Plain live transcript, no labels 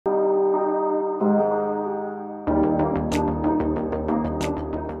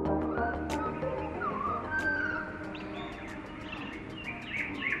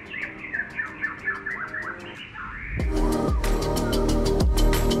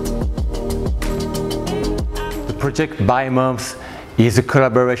project BIMOMS is a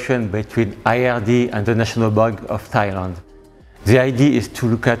collaboration between IRD and the National Bank of Thailand. The idea is to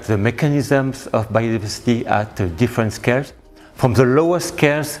look at the mechanisms of biodiversity at different scales, from the lowest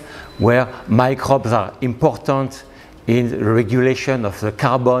scales where microbes are important in the regulation of the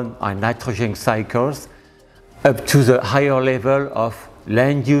carbon and nitrogen cycles, up to the higher level of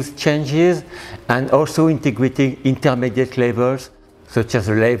land use changes, and also integrating intermediate levels such as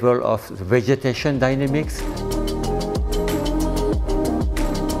the level of the vegetation dynamics.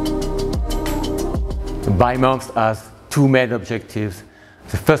 BIMOMS has two main objectives.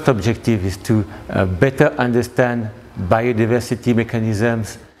 The first objective is to better understand biodiversity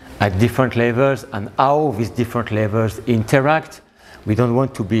mechanisms at different levels and how these different levels interact. We don't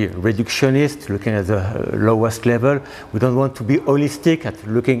want to be reductionist, looking at the lowest level. We don't want to be holistic at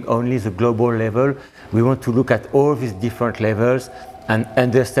looking only at the global level. We want to look at all these different levels and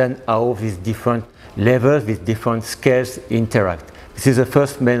understand how these different levels, these different scales interact. This is the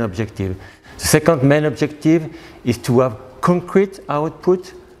first main objective. The second main objective is to have concrete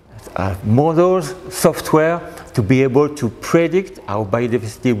output, models, software, to be able to predict how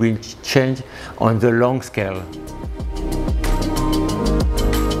biodiversity will change on the long scale.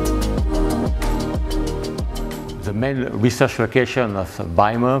 The main research location of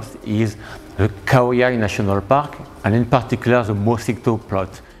BIMOMS is the Khao Yai National Park, and in particular the Mosingto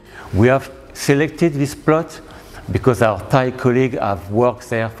plot. We have selected this plot because our Thai colleagues have worked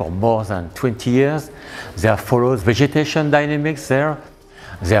there for more than 20 years. They have followed vegetation dynamics there.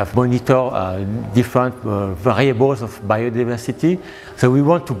 They have monitored different variables of biodiversity. So we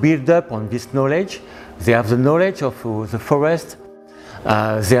want to build up on this knowledge. They have the knowledge of the forest.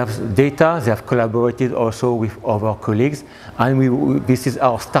 They have data. They have collaborated also with other colleagues. And this is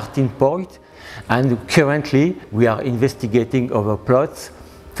our starting point. And currently, we are investigating other plots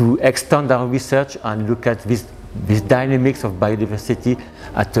to extend our research and look at these dynamics of biodiversity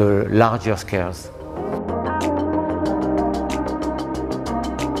at larger scales.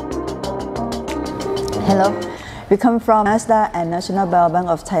 Hello, we come from NSTDA and National Biobank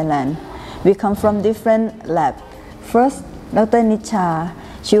of Thailand. We come from different labs. First, Dr. Nisha,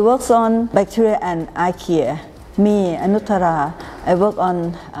 she works on bacteria and archaea. Me, Anuttara, I work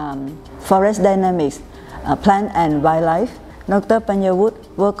on forest dynamics, plant and wildlife. Dr. Panyavut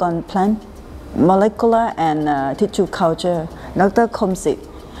work on plant molecular and tissue culture. Dr. Komsik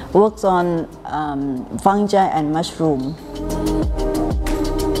works on fungi and mushroom.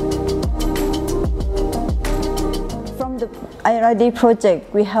 From the IRD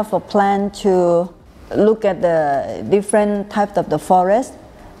project, we have a plan to look at the different types of the forest.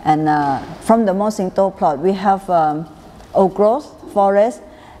 And from the Mosingto plot, we have old growth forest,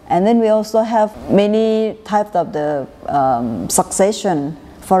 and then we also have many types of the succession,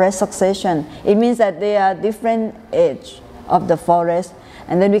 forest succession. It means that they are different age of the forest,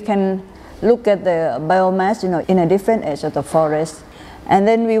 and then we can look at the biomass, in a different age of the forest. And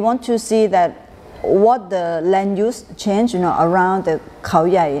then we want to see that what the land use change, around the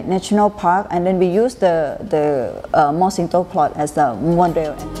Khao Yai National Park, and then we use the Mosingto plot as the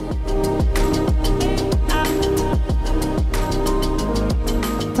model.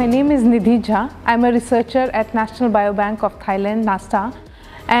 My name is Nidhi. I'm a researcher at National Biobank of Thailand, NSTDA,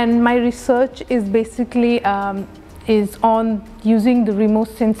 and my research is basically is on using the remote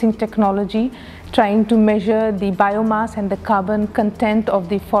sensing technology, trying to measure the biomass and the carbon content of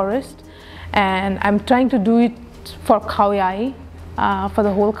the forest. And I'm trying to do it for Khao Yai, for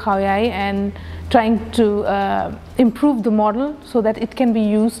the whole Khao Yai, and trying to improve the model so that it can be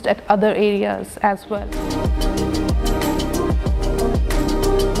used at other areas as well.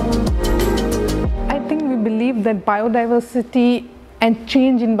 I think we believe that biodiversity and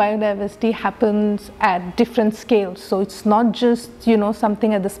change in biodiversity happens at different scales. So it's not just,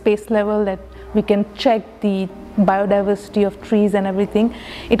 something at the space level that we can check the biodiversity of trees and everything.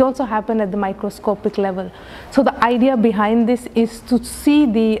 It also happens at the microscopic level. So the idea behind this is to see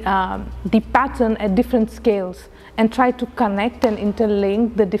the pattern at different scales and try to connect and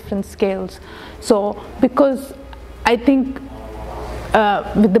interlink the different scales. So because I think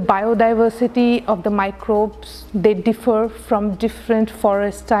with the biodiversity of the microbes, they differ from different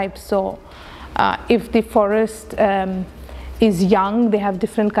forest types. So if the forest is young, they have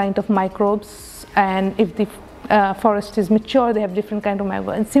different kind of microbes, and if the forest is mature, they have different kind of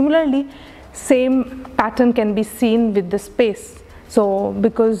microbes. And similarly, same pattern can be seen with the space. So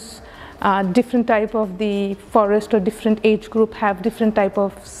because different type of the forest or different age group have different type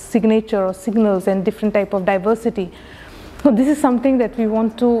of signature or signals and different type of diversity. So this is something that we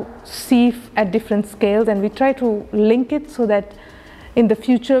want to see at different scales, and we try to link it so that in the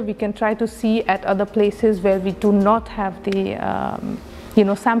future we can try to see at other places where we do not have the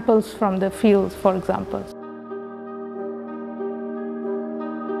samples from the fields, for example.